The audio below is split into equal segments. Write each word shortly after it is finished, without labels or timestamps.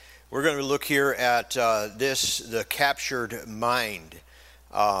We're going to look here at the captured mind.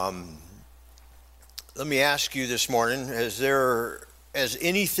 Let me ask you this morning, has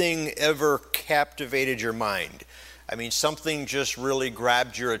anything ever captivated your mind? I mean, something just really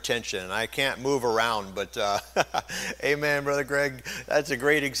grabbed your attention. I can't move around, but amen, Brother Greg. That's a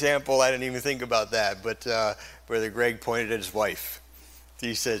great example. I didn't even think about that, but Brother Greg pointed at his wife.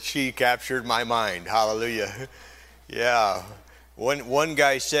 He said, she captured my mind. Hallelujah. Yeah. One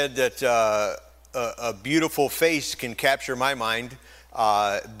guy said that a beautiful face can capture my mind,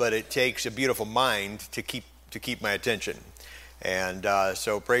 but it takes a beautiful mind to keep my attention. And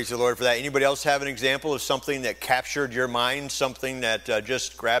so praise the Lord for that. Anybody else have an example of something that captured your mind, something that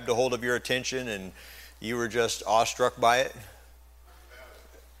just grabbed a hold of your attention and you were just awestruck by it?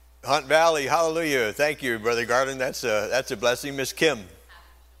 Hunt Valley, hallelujah. Thank you, Brother Garland. That's a blessing. Miss Kim,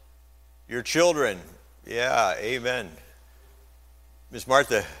 your children. Yeah, amen. Miss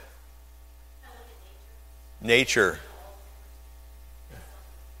Martha, nature.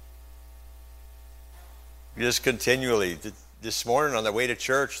 Just continually. This morning on the way to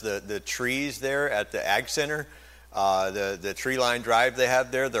church, the trees there at the Ag Center, the tree line drive they have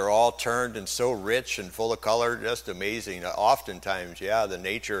there, they're all turned and so rich and full of color, just amazing. Oftentimes, the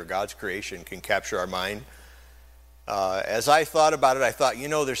nature of God's creation can capture our mind. As I thought about it, I thought,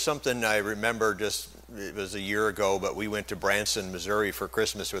 there's something I remember it was a year ago, but we went to Branson, Missouri for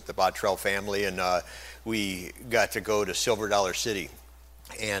Christmas with the Bottrell family, and we got to go to Silver Dollar City.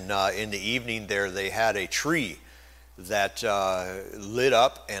 And in the evening there, they had a tree that lit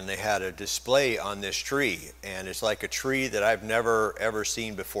up, and they had a display on this tree. And it's like a tree that I've never, ever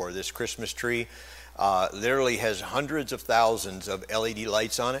seen before. This Christmas tree literally has hundreds of thousands of LED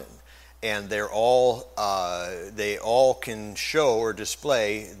lights on it. And they all can show or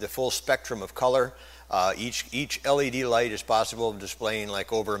display the full spectrum of color. Each LED light is possible of displaying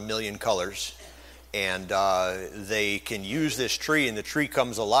like over 1 million colors. And they can use this tree, and the tree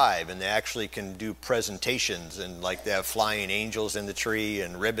comes alive, and they actually can do presentations, and like they have flying angels in the tree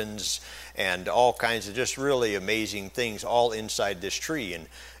and ribbons and all kinds of just really amazing things all inside this tree. And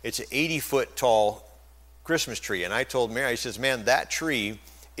it's an 80-foot tall Christmas tree. And I told Mary, I says, man, that tree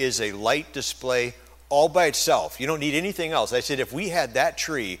is a light display all by itself. You don't need anything else. I said, if we had that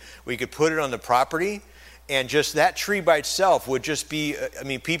tree, we could put it on the property, and just that tree by itself would just be,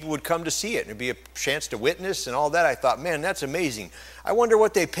 people would come to see it. It'd be a chance to witness and all that. I thought, man, that's amazing. I wonder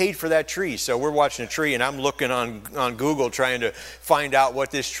what they paid for that tree. So we're watching a tree, and I'm looking on Google trying to find out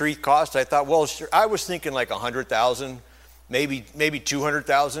what this tree cost. I thought, well, I was thinking like $100,000, maybe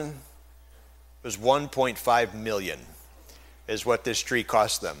 $200,000. It was $1.5 million. Is what this tree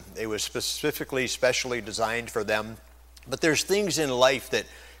cost them. It was specially designed for them. But there's things in life that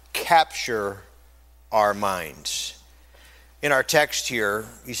capture our minds. In our text here,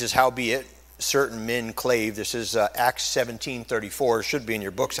 he says, howbeit certain men clave. This is Acts 17:34. Should be in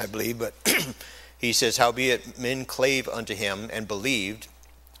your books, I believe. But he says, howbeit men clave unto him and believed,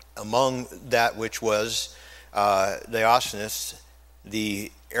 among that which was Diosynus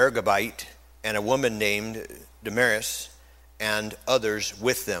the Areopagite, and a woman named Damaris, and others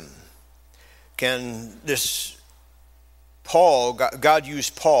with them. Can this Paul, God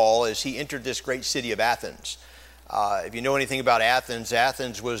used Paul as he entered this great city of Athens. If you know anything about Athens,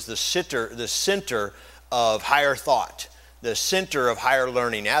 Athens was the center of higher thought, the center of higher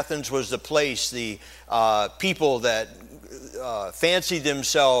learning. Athens was the place, the people that fancied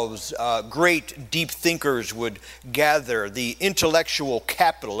themselves great deep thinkers would gather, the intellectual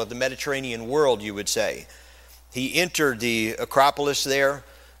capital of the Mediterranean world, you would say. He entered the Acropolis there.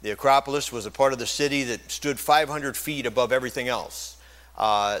 The Acropolis was a part of the city that stood 500 feet above everything else.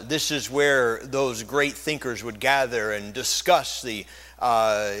 This is where those great thinkers would gather and discuss the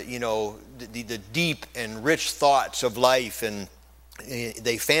deep and rich thoughts of life, and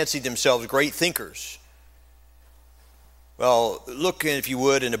they fancied themselves great thinkers. Well, look, if you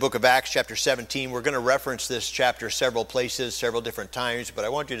would, in the book of Acts, chapter 17. We're going to reference this chapter several places, several different times, but I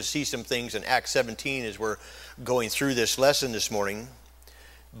want you to see some things in Acts 17 as we're going through this lesson this morning.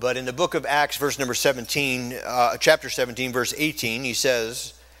 But in the book of Acts, chapter 17, verse 18, he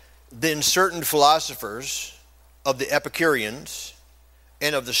says, then certain philosophers of the Epicureans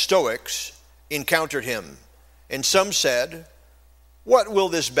and of the Stoics encountered him. And some said, what will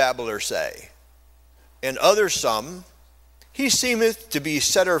this babbler say? And others some, he seemeth to be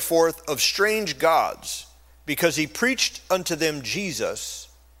setter forth of strange gods, because he preached unto them Jesus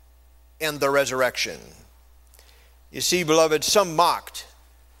and the resurrection. You see, beloved, some mocked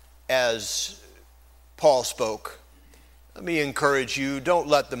as Paul spoke. Let me encourage you, don't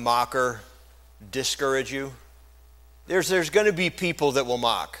let the mocker discourage you. There's going to be people that will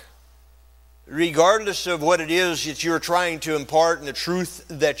mock. regardless of what it is that you're trying to impart and the truth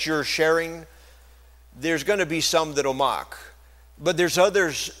that you're sharing, there's going to be some that'll mock. But there's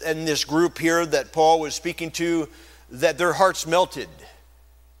others in this group here that Paul was speaking to that their hearts melted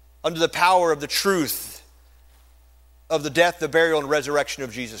under the power of the truth of the death, the burial, and resurrection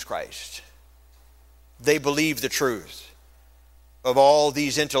of Jesus Christ. They believe the truth of all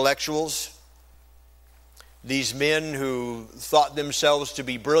these intellectuals, these men who thought themselves to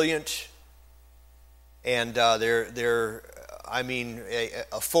be brilliant, and they're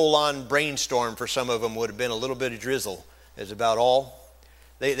a full-on brainstorm for some of them would have been a little bit of drizzle is about all.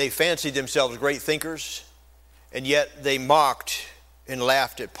 They fancied themselves great thinkers, and yet they mocked and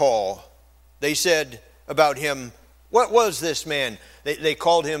laughed at Paul. They said about him, what was this man? They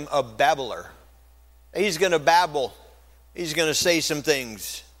called him a babbler. He's going to babble. He's going to say some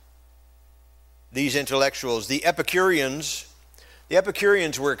things. These intellectuals, the Epicureans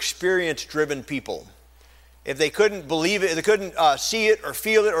were experience-driven people. If they couldn't believe it, they couldn't see it or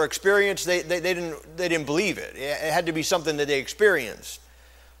feel it or experience, they didn't believe it. It had to be something that they experienced.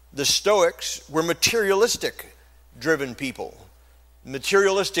 The Stoics were materialistic-driven people.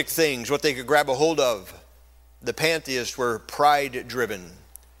 Materialistic things, what they could grab a hold of. The Pantheists were pride-driven.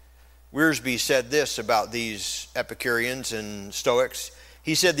 Wiersbe said this about these Epicureans and Stoics.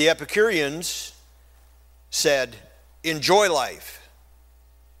 He said the Epicureans said, enjoy life.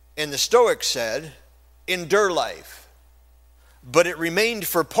 And the Stoics said, endure life. But it remained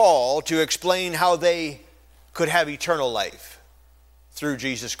for Paul to explain how they could have eternal life through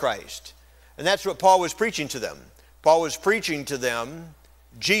Jesus Christ. And that's what Paul was preaching to them. Paul was preaching to them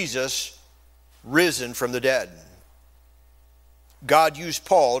Jesus risen from the dead. God used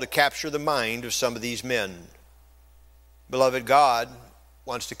Paul to capture the mind of some of these men. Beloved, God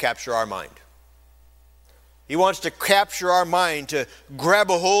wants to capture our mind. He wants to capture our mind, to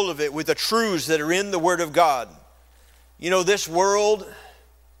grab a hold of it with the truths that are in the Word of God. You know, this world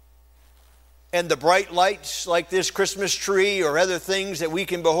and the bright lights like this Christmas tree or other things that we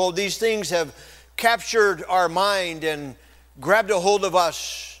can behold, these things have captured our mind and grabbed a hold of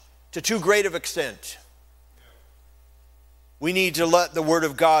us to too great of extent. We need to let the Word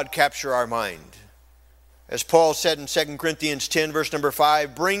of God capture our mind. As Paul said in 2 Corinthians 10, verse number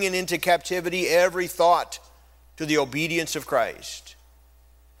 5, bringing into captivity every thought to the obedience of Christ.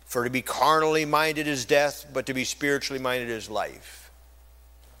 For to be carnally minded is death, but to be spiritually minded is life.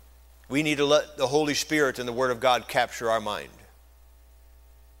 We need to let the Holy Spirit and the Word of God capture our mind.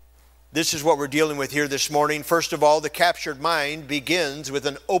 This is what we're dealing with here this morning. First of all, the captured mind begins with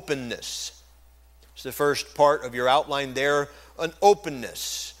an openness. It's the first part of your outline there, an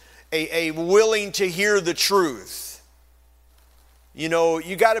openness, a willing to hear the truth. You know,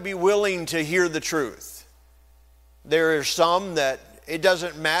 you got to be willing to hear the truth. There are some that it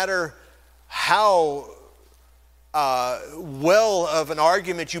doesn't matter how well of an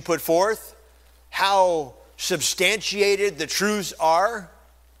argument you put forth, how substantiated the truths are,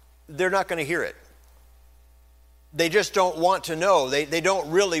 they're not going to hear it. They just don't want to know. They don't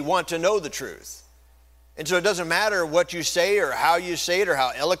really want to know the truth. And so it doesn't matter what you say or how you say it or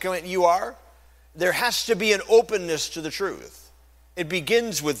how eloquent you are. There has to be an openness to the truth. It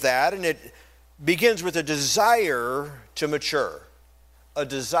begins with that, and it begins with a desire to mature. A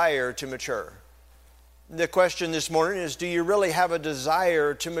desire to mature. The question this morning is, do you really have a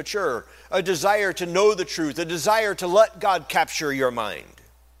desire to mature? A desire to know the truth, a desire to let God capture your mind.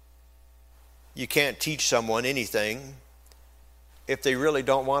 You can't teach someone anything if they really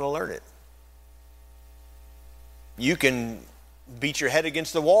don't want to learn it. You can beat your head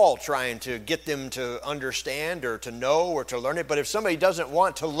against the wall trying to get them to understand or to know or to learn it, but if somebody doesn't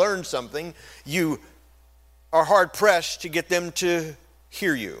want to learn something, you are hard-pressed to get them to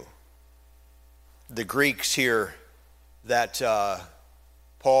hear you. The Greeks here that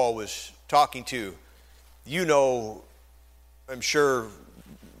Paul was talking to, you know, I'm sure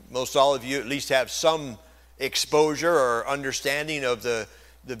most all of you at least have some exposure or understanding of the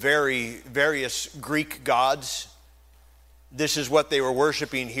various Greek gods. This is what they were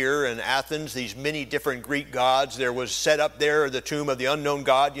worshiping here in Athens, these many different Greek gods. There was set up there the tomb of the unknown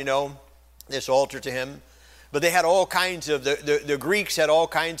God, you know, this altar to him. But they had all kinds of, the Greeks had all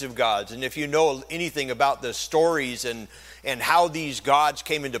kinds of gods. And if you know anything about the stories and how these gods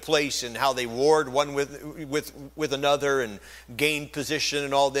came into place and how they warred one with another and gained position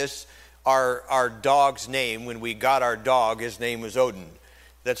and all this, our dog's name, when we got our dog, his name was Odin.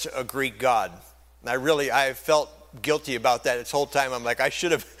 That's a Greek god. And I felt guilty about that this whole time. I'm like, I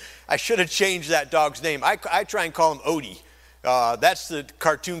should have changed that dog's name. I try and call him Odie That's the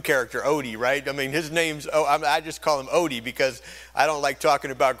cartoon character, Odie, right? I mean, his name's, I just call him Odie because I don't like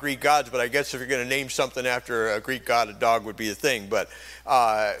talking about Greek gods, but I guess if you're going to name something after a Greek god, a dog would be the thing. But,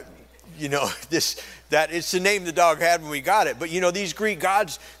 that it's the name the dog had when we got it. But, these Greek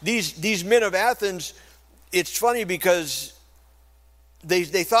gods, these men of Athens, it's funny because they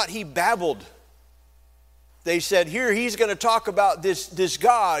thought he babbled. They said, here, he's going to talk about this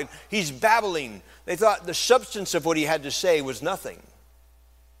God. He's babbling. They thought the substance of what he had to say was nothing.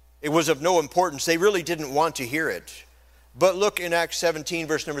 It was of no importance. They really didn't want to hear it. But look in Acts 17,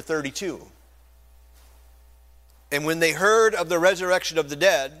 verse number 32. And when they heard of the resurrection of the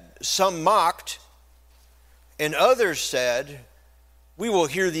dead, some mocked, and others said, we will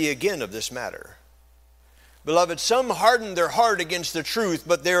hear thee again of this matter. Beloved, some hardened their heart against the truth,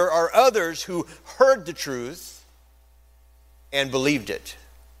 but there are others who heard the truth and believed it.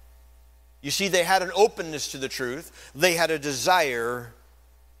 You see, they had an openness to the truth. They had a desire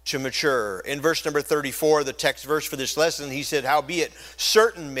to mature. In verse number 34, the text verse for this lesson, he said, howbeit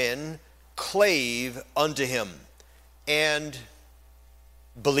certain men clave unto him and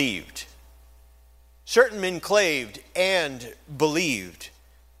believed. Certain men claved and believed.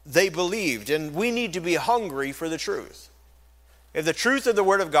 They believed, and we need to be hungry for the truth. If the truth of the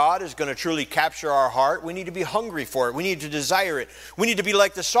Word of God is going to truly capture our heart, we need to be hungry for it. We need to desire it. We need to be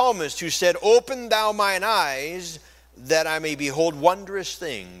like the psalmist who said, open thou mine eyes that I may behold wondrous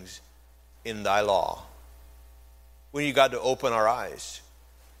things in thy law. We need God to open our eyes.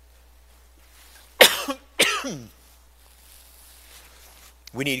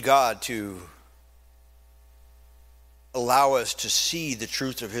 We need God to allow us to see the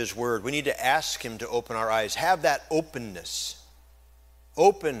truth of His Word. We need to ask Him to open our eyes. Have that openness.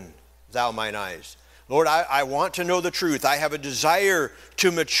 Open thou mine eyes. Lord, I want to know the truth. I have a desire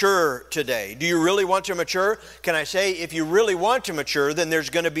to mature today. Do you really want to mature? Can I say, if you really want to mature, then there's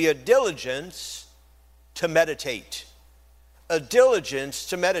going to be a diligence to meditate. A diligence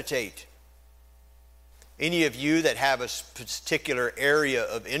to meditate. Any of you that have a particular area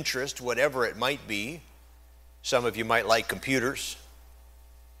of interest, whatever it might be, some of you might like computers.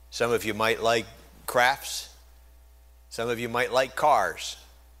 Some of you might like crafts. Some of you might like cars.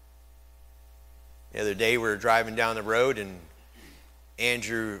 The other day we were driving down the road and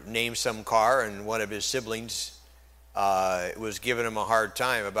Andrew named some car, and one of his siblings was giving him a hard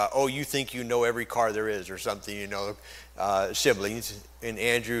time about, you think you know every car there is or something, siblings. And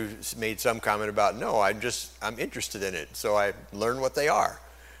Andrew made some comment about, no, I'm interested in it. So I learned what they are.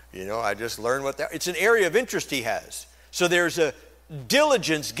 I just learned what they are. It's an area of interest he has. So there's a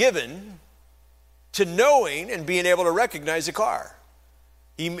diligence given to knowing and being able to recognize a car.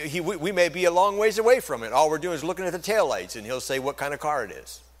 We may be a long ways away from it. All we're doing is looking at the taillights, and he'll say what kind of car it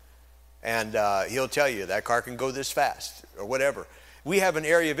is. And he'll tell you that car can go this fast or whatever. We have an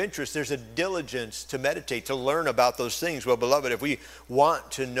area of interest. There's a diligence to meditate, to learn about those things. Well, beloved, if we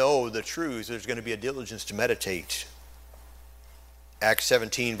want to know the truth, there's going to be a diligence to meditate. Acts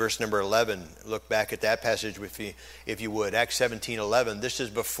 17, verse number 11. Look back at that passage if you would. Acts 17:11. This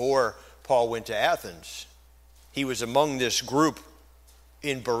is before Paul went to Athens. He was among this group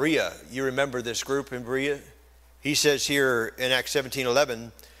in Berea. You remember this group in Berea? He says here in Acts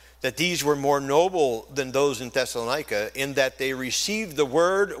 17:11 that these were more noble than those in Thessalonica in that they received the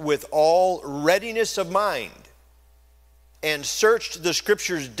word with all readiness of mind and searched the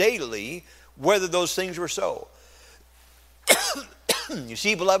scriptures daily whether those things were so. You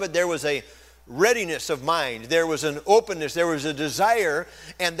see, beloved, there was a readiness of mind. There was an openness. There was a desire,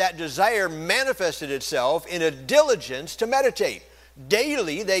 and that desire manifested itself in a diligence to meditate.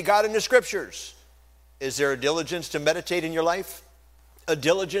 Daily, they got in the scriptures. Is there a diligence to meditate in your life? A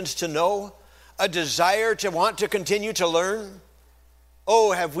diligence to know? A desire to want to continue to learn?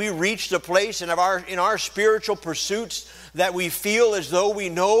 Oh, have we reached a place in our spiritual pursuits that we feel as though we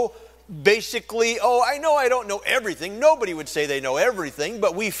know basically, I know I don't know everything. Nobody would say they know everything,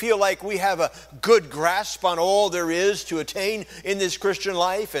 but we feel like we have a good grasp on all there is to attain in this Christian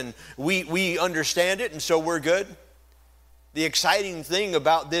life, and we understand it, and so we're good. The exciting thing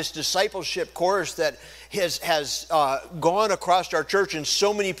about this discipleship course that has gone across our church and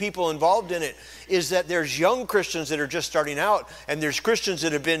so many people involved in it is that there's young Christians that are just starting out, and there's Christians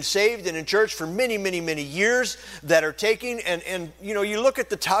that have been saved and in church for many, many, many years that are taking, and you look at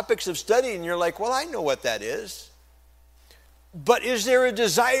the topics of study and you're like, well, I know what that is. But is there a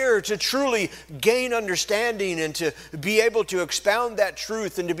desire to truly gain understanding and to be able to expound that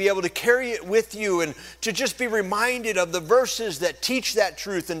truth and to be able to carry it with you and to just be reminded of the verses that teach that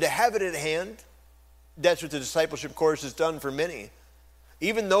truth and to have it at hand? That's what the discipleship course has done for many.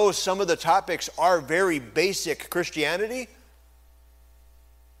 Even though some of the topics are very basic Christianity,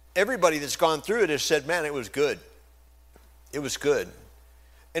 everybody that's gone through it has said, man, it was good. It was good.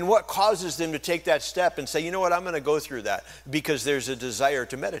 And what causes them to take that step and say, you know what, I'm going to go through that? Because there's a desire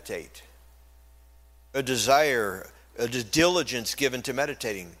to meditate. A desire, a diligence given to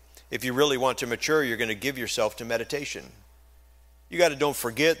meditating. If you really want to mature, you're going to give yourself to meditation. You got to don't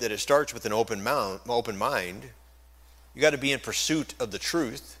forget that it starts with an open mind. You got to be in pursuit of the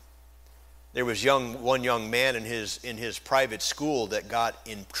truth. There was one young man in his private school that got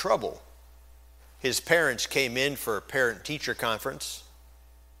in trouble. His parents came in for a parent-teacher conference.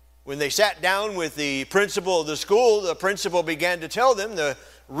 When they sat down with the principal of the school, the principal began to tell them the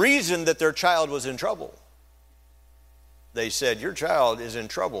reason that their child was in trouble. They said, your child is in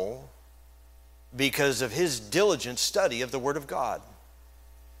trouble because of his diligent study of the Word of God.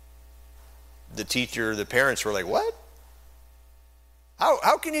 The parents were like, what?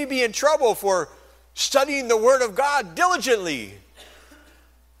 How can he be in trouble for studying the Word of God diligently?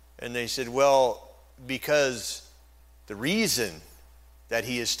 And they said, well, because the reason that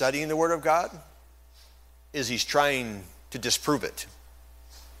he is studying the Word of God is he's trying to disprove it.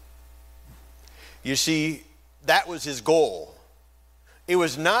 You see, that was his goal. It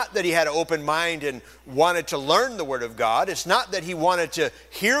was not that he had an open mind and wanted to learn the Word of God. It's not that he wanted to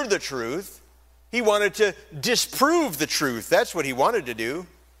hear the truth. He wanted to disprove the truth. That's what he wanted to do.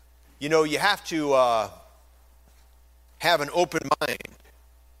 You know, you have to have an open mind,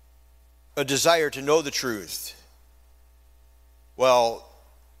 a desire to know the truth. Well,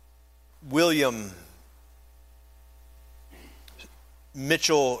 William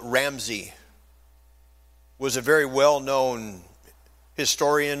Mitchell Ramsey was a very well-known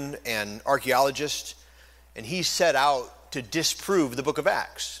historian and archaeologist, and he set out to disprove the book of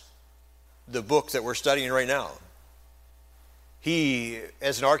Acts, the book that we're studying right now. He,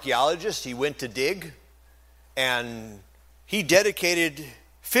 as an archaeologist, he went to dig, and he dedicated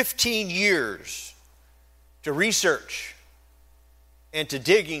 15 years to research and to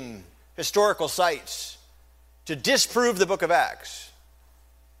digging historical sites to disprove the book of Acts.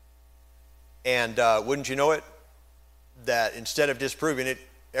 And wouldn't you know it, that instead of disproving it,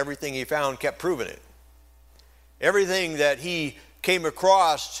 everything he found kept proving it. Everything that he came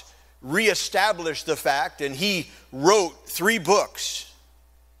across reestablished the fact, and he wrote 3 books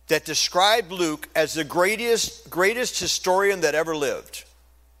that describe Luke as the greatest historian that ever lived.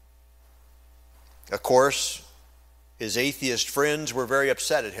 Of course, his atheist friends were very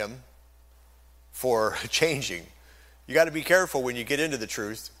upset at him for changing. You got to be careful when you get into the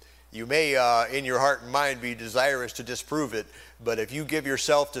truth. You may, in your heart and mind, be desirous to disprove it, but if you give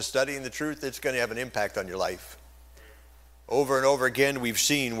yourself to studying the truth, it's going to have an impact on your life. Over and over again, we've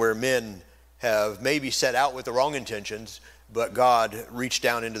seen where men have maybe set out with the wrong intentions, but God reached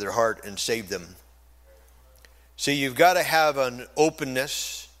down into their heart and saved them. See, you've got to have an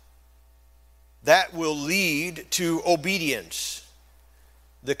openness that will lead to obedience.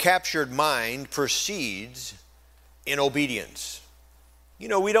 The captured mind proceeds in obedience. You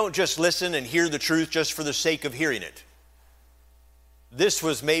know, we don't just listen and hear the truth just for the sake of hearing it. This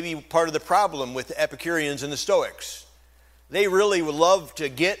was maybe part of the problem with the Epicureans and the Stoics. They really would love to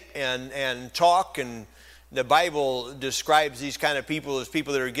get and talk, and the Bible describes these kind of people as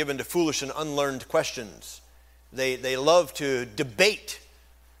people that are given to foolish and unlearned questions. They love to debate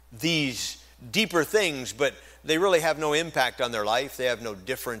these deeper things, but they really have no impact on their life. They have no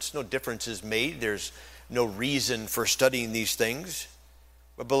difference. No difference is made. There's no reason for studying these things.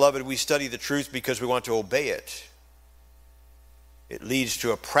 But beloved, we study the truth because we want to obey it. It leads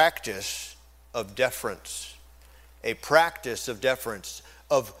to a practice of deference. A practice of deference,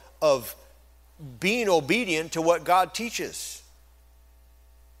 of being obedient to what God teaches.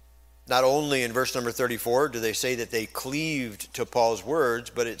 Not only in verse number 34 do they say that they cleaved to Paul's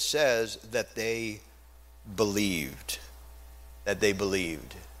words, but it says that they believed. That they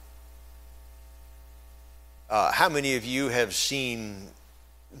believed. How many of you have seen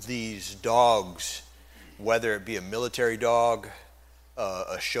these dogs, whether it be a military dog,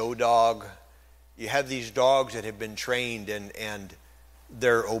 a show dog? You have these dogs that have been trained, and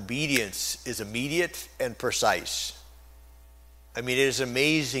their obedience is immediate and precise. I mean, it is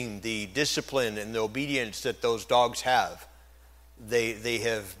amazing the discipline and the obedience that those dogs have. They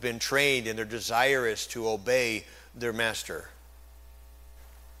have been trained, and they're desirous to obey their master.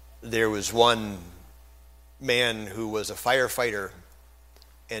 There was one man who was a firefighter,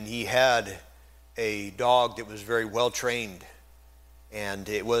 and he had a dog that was very well trained, and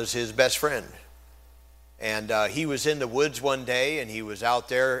it was his best friend. And he was in the woods one day, and he was out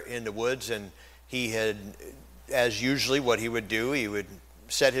there in the woods, and he had, as usually what he would do, he would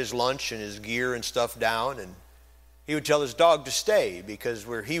set his lunch and his gear and stuff down, and He would tell his dog to stay because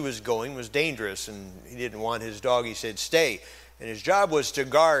where he was going was dangerous and he didn't want his dog. He said, stay. And his job was to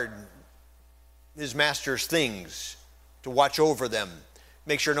guard his master's things, to watch over them,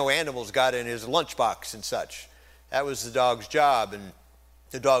 make sure no animals got in his lunchbox and such. That was the dog's job, and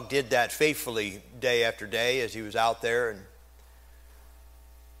the dog did that faithfully day after day as he was out there. And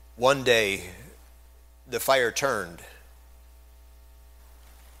one day, the fire turned.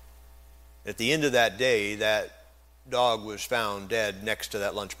 At the end of that day, that dog was found dead next to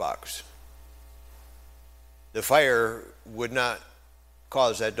that lunchbox. The fire would not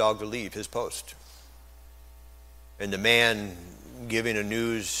cause that dog to leave his post. And the man giving a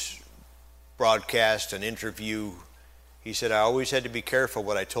news broadcast, an interview, he said, I always had to be careful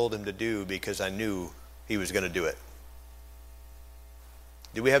what I told him to do because I knew he was going to do it.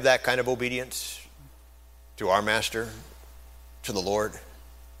 Do we have that kind of obedience to our master, to the Lord?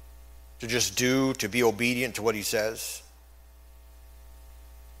 To just do, to be obedient to what he says?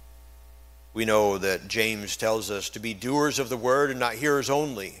 We know that James tells us to be doers of the word and not hearers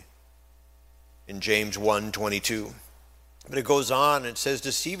only in James 1:22. But it goes on and it says,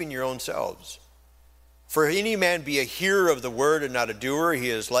 deceiving your own selves. For if any man be a hearer of the word and not a doer, he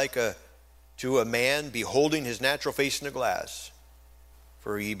is like to a man beholding his natural face in a glass.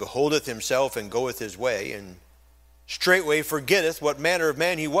 For he beholdeth himself and goeth his way, and straightway forgetteth what manner of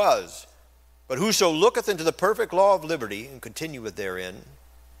man he was. But whoso looketh into the perfect law of liberty and continueth therein,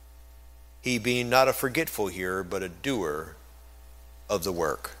 he being not a forgetful hearer, but a doer of the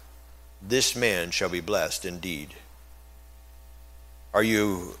work, this man shall be blessed indeed. Are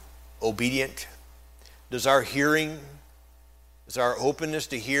you obedient? Does our hearing, does our openness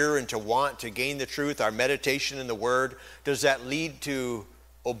to hear and to want to gain the truth, our meditation in the word, does that lead to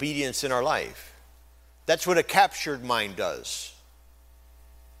obedience in our life? That's what a captured mind does.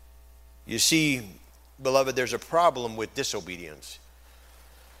 You see, beloved, there's a problem with disobedience.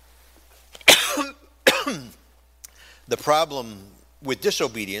 The problem with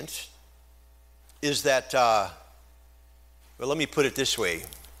disobedience is that, well, let me put it this way.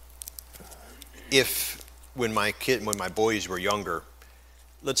 If, when my boys were younger,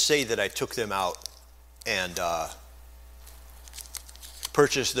 let's say that I took them out and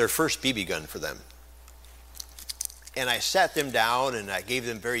purchased their first BB gun for them. And I sat them down and I gave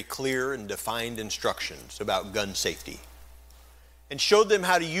them very clear and defined instructions about gun safety. And showed them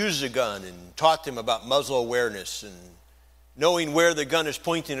how to use the gun and taught them about muzzle awareness and knowing where the gun is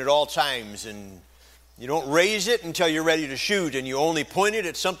pointing at all times. And you don't raise it until you're ready to shoot, and you only point it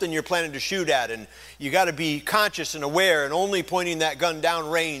at something you're planning to shoot at. And you got to be conscious and aware and only pointing that gun down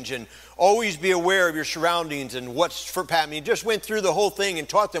range, and always be aware of your surroundings and what's for Pat. He just went through the whole thing and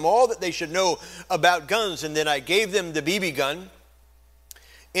taught them all that they should know about guns. And then I gave them the BB gun.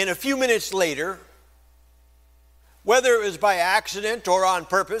 And a few minutes later, whether it was by accident or on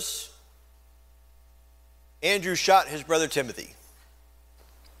purpose, Andrew shot his brother Timothy.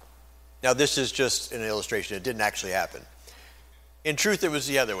 Now, this is just an illustration. It didn't actually happen. In truth, it was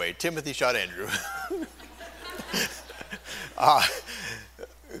the other way. Timothy shot Andrew.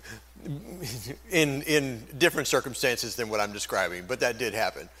 In different circumstances than what I'm describing, but that did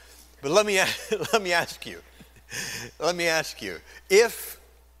happen. But let me ask you, if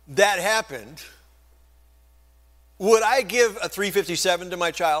that happened, would I give a .357 to my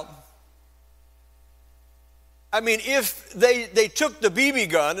child? I mean, if they took the BB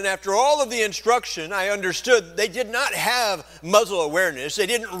gun, and after all of the instruction, I understood they did not have muzzle awareness. They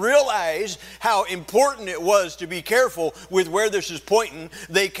didn't realize how important it was to be careful with where this is pointing.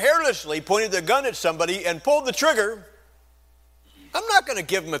 They carelessly pointed the gun at somebody and pulled the trigger. I'm not going to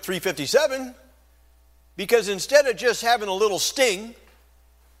give them a .357, because instead of just having a little sting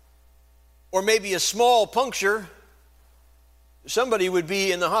or maybe a small puncture, somebody would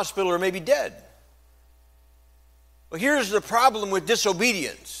be in the hospital or maybe dead. Well, here's the problem with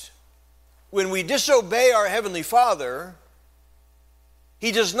disobedience. When we disobey our Heavenly Father,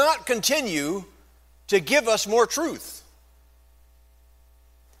 He does not continue to give us more truth.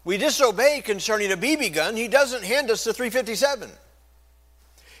 We disobey concerning a BB gun, He doesn't hand us the .357.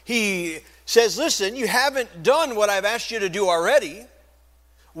 He says, listen, you haven't done what I've asked you to do already.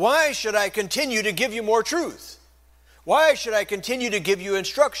 Why should I continue to give you more truth? Why should I continue to give you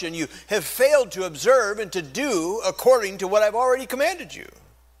instruction? You have failed to observe and to do according to what I've already commanded you.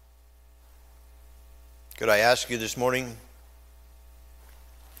 Could I ask you this morning,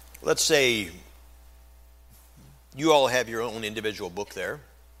 let's say you all have your own individual book there.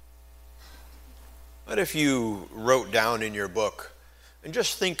 What if you wrote down in your book and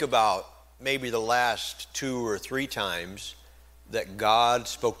just think about maybe the last 2 or 3 times that God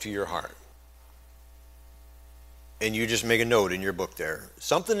spoke to your heart? and you just make a note in your book there.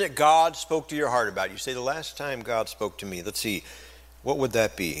 Something that God spoke to your heart about. You say, the last time God spoke to me, let's see, what would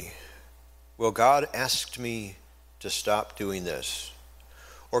that be? Well, God asked me to stop doing this.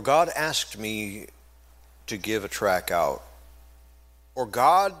 Or God asked me to give a track out. Or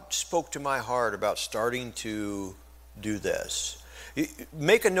God spoke to my heart about starting to do this.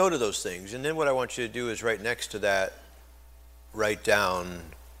 Make a note of those things. And then what I want you to do is right next to that, write down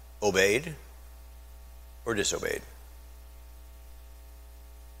obeyed or disobeyed.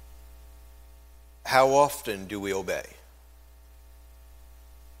 How often do we obey?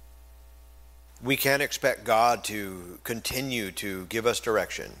 We can't expect God to continue to give us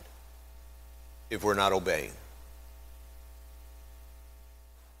direction if we're not obeying.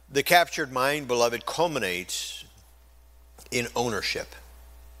 The captured mind, beloved, culminates in ownership.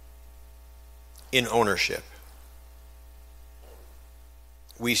 In ownership.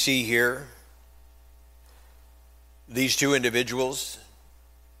 We see here these two individuals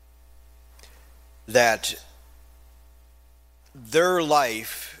that their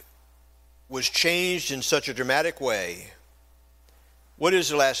life was changed in such a dramatic way. What is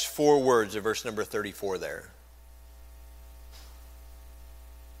the last four words of verse number 34 there?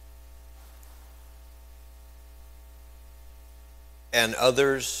 And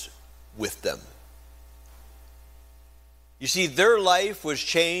others with them. You see, their life was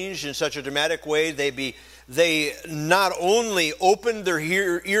changed in such a dramatic way. They not only opened their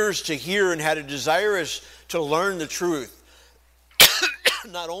ears to hear and had a desire to learn the truth,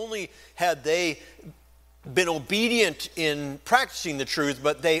 not only had they been obedient in practicing the truth,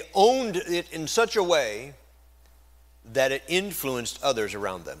 but they owned it in such a way that it influenced others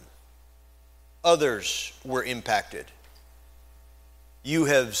around them. Others were impacted. You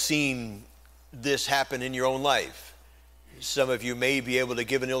have seen this happen in your own life. Some of you may be able to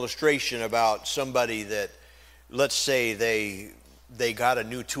give an illustration about somebody that, let's say they got a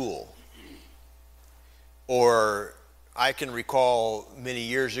new tool. Or I can recall many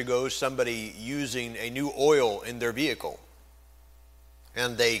years ago somebody using a new oil in their vehicle.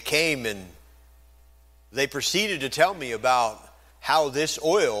 And they came and they proceeded to tell me about how this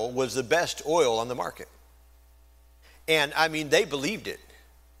oil was the best oil on the market. And I mean, they believed it.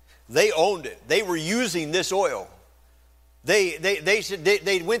 They owned it. They were using this oil.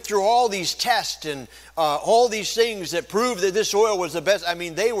 They went through all these tests and all these things that proved that this oil was the best. I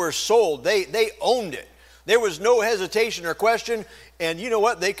mean, they were sold. They owned it. There was no hesitation or question. And you know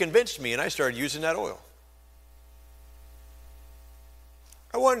what? They convinced me, and I started using that oil.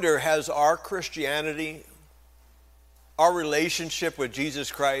 I wonder, has our Christianity, our relationship with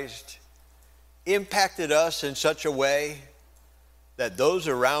Jesus Christ, impacted us in such a way that those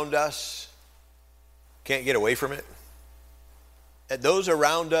around us can't get away from it? That those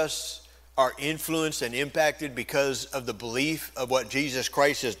around us are influenced and impacted because of the belief of what Jesus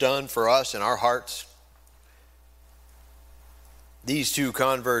Christ has done for us in our hearts? These two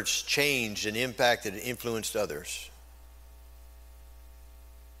converts changed and impacted and influenced others.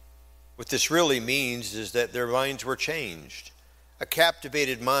 What this really means is that their minds were changed. A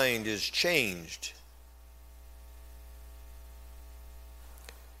captivated mind is changed.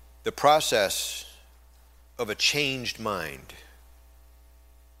 The process of a changed mind.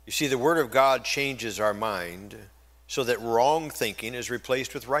 You see, the Word of God changes our mind so that wrong thinking is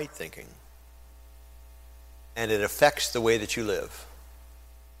replaced with right thinking. And it affects the way that you live.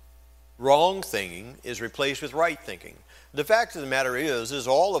 Wrong thinking is replaced with right thinking. The fact of the matter is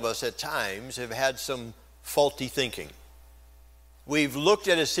all of us at times have had some faulty thinking. We've looked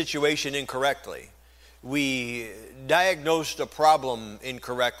at a situation incorrectly. We diagnosed a problem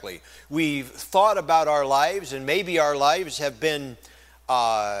incorrectly. We've thought about our lives, and maybe our lives have been,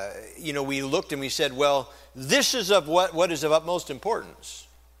 we looked and we said, well, this is of what is of utmost importance.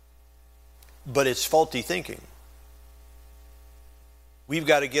 But it's faulty thinking. We've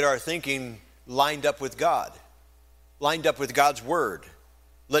got to get our thinking lined up with God, lined up with God's Word.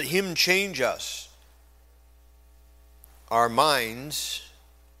 Let Him change us. Our minds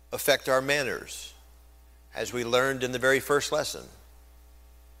affect our manners, as we learned in the very first lesson,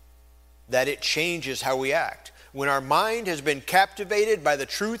 that it changes how we act. When our mind has been captivated by the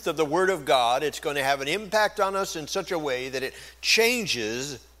truth of the Word of God, it's going to have an impact on us in such a way that it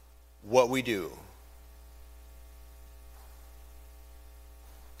changes what we do.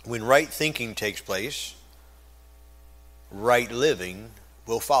 When right thinking takes place, right living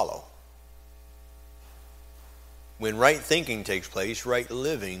will follow. When right thinking takes place, right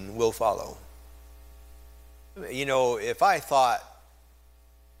living will follow. You know, if I thought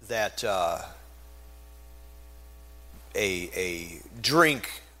that a drink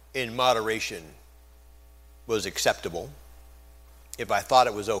in moderation was acceptable, if I thought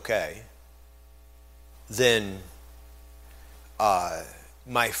it was okay, then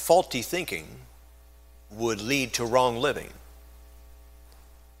my faulty thinking would lead to wrong living.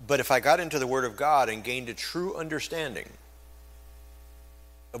 But if I got into the Word of God and gained a true understanding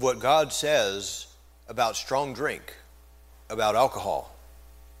of what God says about strong drink, about alcohol,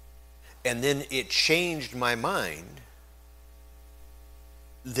 and then it changed my mind,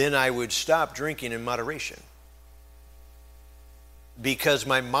 then I would stop drinking in moderation. Because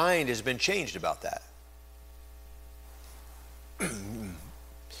my mind has been changed about that.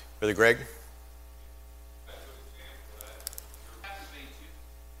 Brother Greg?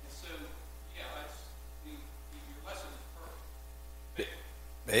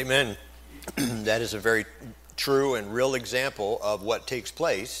 Amen. That is a very true and real example of what takes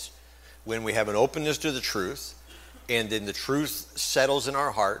place when we have an openness to the truth, and then the truth settles in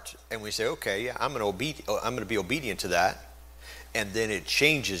our heart, and we say, okay, yeah, I'm going to be obedient to that, and then it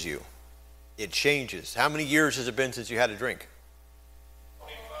changes you. It changes. How many years has it been since you had a drink?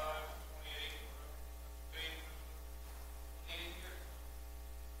 25,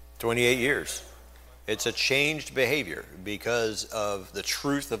 28 years. It's a changed behavior because of the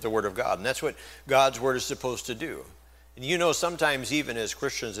truth of the Word of God. And that's what God's Word is supposed to do. And you know, sometimes even as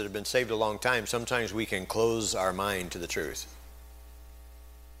Christians that have been saved a long time, sometimes we can close our mind to the truth.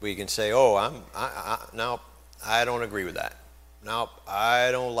 We can say, oh, no, I don't agree with that. Nope,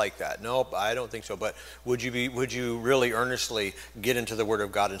 I don't like that. Nope, I don't think so. But would you really earnestly get into the Word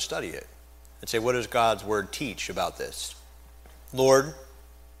of God and study it? And say, what does God's Word teach about this? Lord,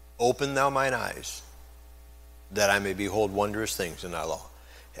 open thou mine eyes, that I may behold wondrous things in thy law.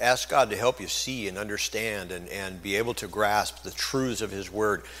 Ask God to help you see and understand and be able to grasp the truths of his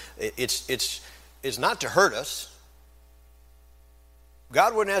word. It's not to hurt us.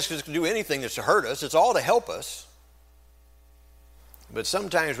 God wouldn't ask us to do anything that's to hurt us. It's all to help us. But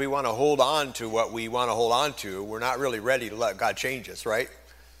sometimes we want to hold on to what we want to hold on to. We're not really ready to let God change us, right?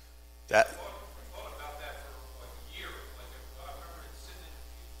 I thought about that for like a year. I remember sitting in the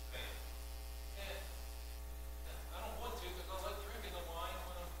pew saying, man, I don't want to because I like drinking the wine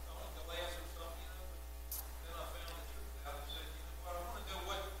when I'm on the glass or something. But then I found the truth out and said, you know what, I want to know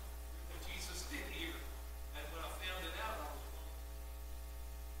what Jesus did here. And when I found it out,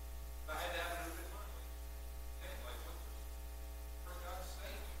 I had to have it in my mind. Like, what God's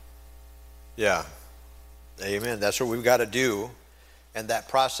saying? Yeah. Amen. That's what we've got to do. And that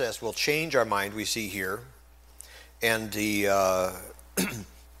process will change our mind, we see here. And the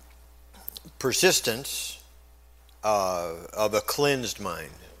persistence of a cleansed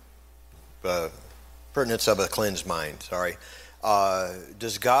mind. Pertinence of a cleansed mind, sorry.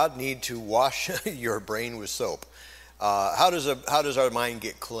 Does God need to wash your brain with soap? How does our mind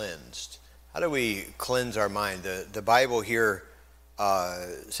get cleansed? How do we cleanse our mind? The Bible here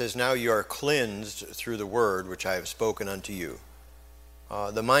says, now you are cleansed through the word which I have spoken unto you.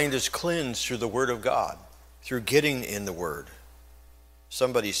 The mind is cleansed through the Word of God, through getting in the Word.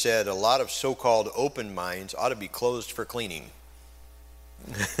 Somebody said a lot of so-called open minds ought to be closed for cleaning.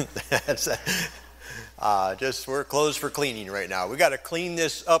 We're closed for cleaning right now. We got to clean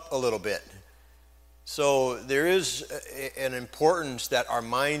this up a little bit. So there is an importance that our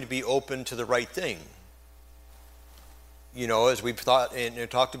mind be open to the right thing. You know, as we've thought and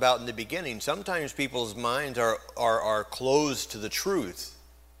talked about in the beginning, sometimes people's minds are closed to the truth,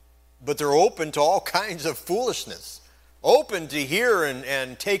 but they're open to all kinds of foolishness, open to hear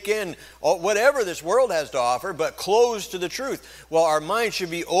and take in whatever this world has to offer, but closed to the truth. Well, our mind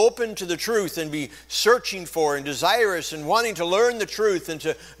should be open to the truth and be searching for and desirous and wanting to learn the truth and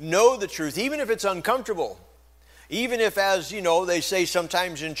to know the truth, even if it's uncomfortable. Even if, as you know, they say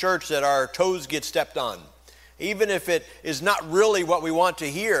sometimes in church that our toes get stepped on. Even if it is not really what we want to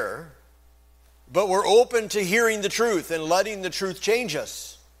hear, but we're open to hearing the truth and letting the truth change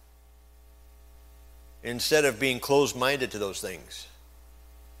us instead of being closed-minded to those things.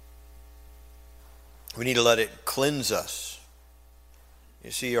 We need to let it cleanse us. You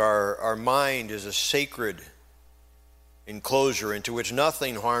see, our mind is a sacred enclosure into which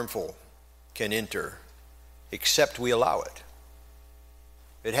nothing harmful can enter except we allow it.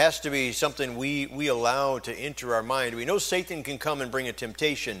 It has to be something we allow to enter our mind. We know Satan can come and bring a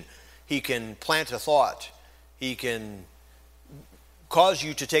temptation. He can plant a thought. He can cause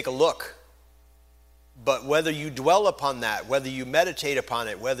you to take a look. But whether you dwell upon that, whether you meditate upon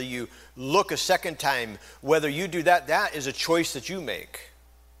it, whether you look a second time, whether you do that, that is a choice that you make.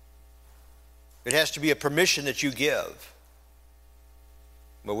 It has to be a permission that you give.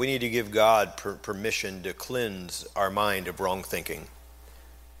 But we need to give God permission to cleanse our mind of wrong thinking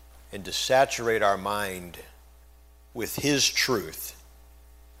and to saturate our mind with his truth.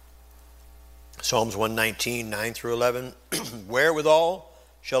 Psalms 119, 9 through 11. Wherewithal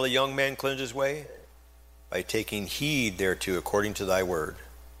shall a young man cleanse his way? By taking heed thereto according to thy word.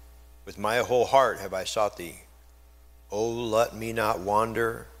 With my whole heart have I sought thee. O let me not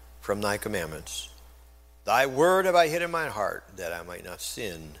wander from thy commandments. Thy word have I hid in my heart, that I might not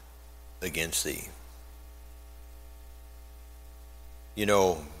sin against thee. You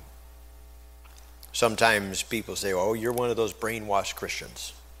know, sometimes people say, oh, you're one of those brainwashed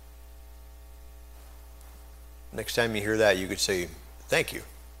Christians. Next time you hear that, you could say, thank you.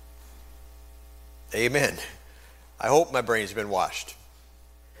 Amen. I hope my brain's been washed.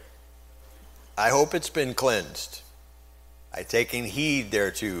 I hope it's been cleansed. I taking heed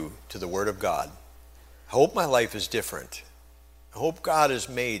thereto to the word of God. I hope my life is different. I hope God has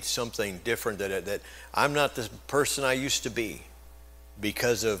made something different, that I'm not the person I used to be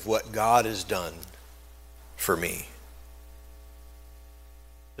because of what God has done for me.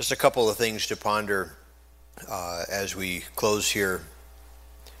 Just a couple of things to ponder as we close here.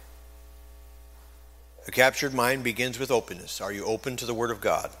 A captured mind begins with openness. Are you open to the Word of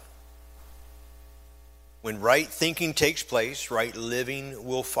God? When right thinking takes place, right living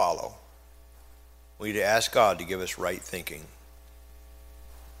will follow. We need to ask God to give us right thinking.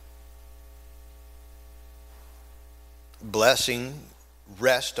 Blessing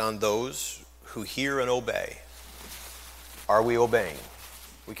rest on those who hear and obey. Are we obeying?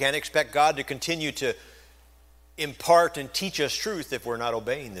 We can't expect God to continue to impart and teach us truth if we're not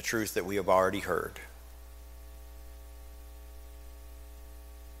obeying the truth that we have already heard.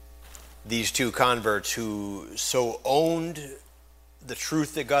 These two converts who so owned the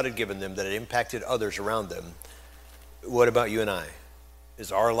truth that God had given them that it impacted others around them. What about you and I?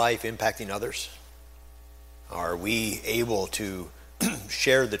 Is our life impacting others? Are we able to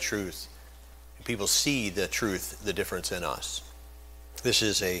share the truth? People see the truth, the difference in us. This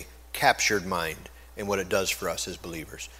is a captured mind and what it does for us as believers.